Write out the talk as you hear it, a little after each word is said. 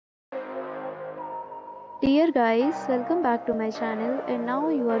Dear guys, welcome back to my channel and now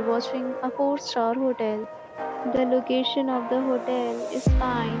you are watching a 4-star hotel. The location of the hotel is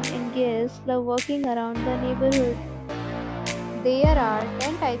fine and guests love walking around the neighborhood. There are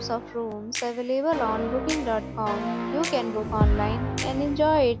 10 types of rooms available on booking.com. You can book online and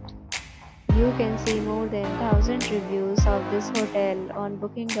enjoy it. You can see more than 1000 reviews of this hotel on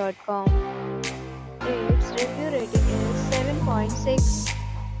booking.com. Its review rating is 7.6,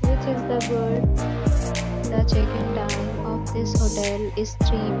 which is the good. The check-in time of this hotel is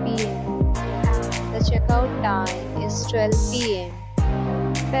 3 p.m. and the checkout time is 12 p.m.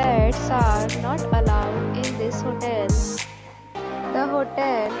 Pets are not allowed in this hotel. The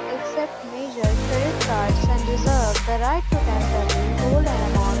hotel accepts major credit cards and reserves the right to temporarily hold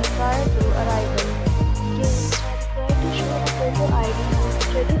an amount prior to arrival. Guests are required to show a photo ID and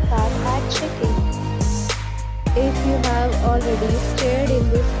credit card at check-in. If you have already stayed in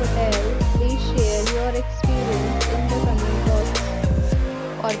this hotel, please share your experience in the comment box.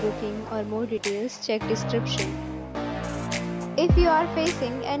 For booking or more details, check description. If you are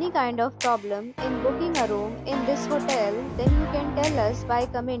facing any kind of problem in booking a room in this hotel, then you can tell us by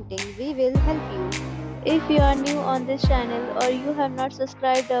commenting. We will help you. If you are new on this channel or you have not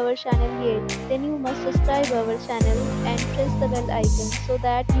subscribed our channel yet, then you must subscribe our channel and press the bell icon so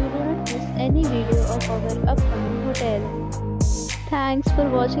that you do not miss any video of our upcoming hotel. Thanks for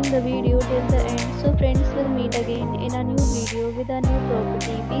watching the video till the end. So friends, will meet again in a new video with a new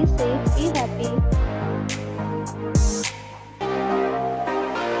property. Be safe, be happy.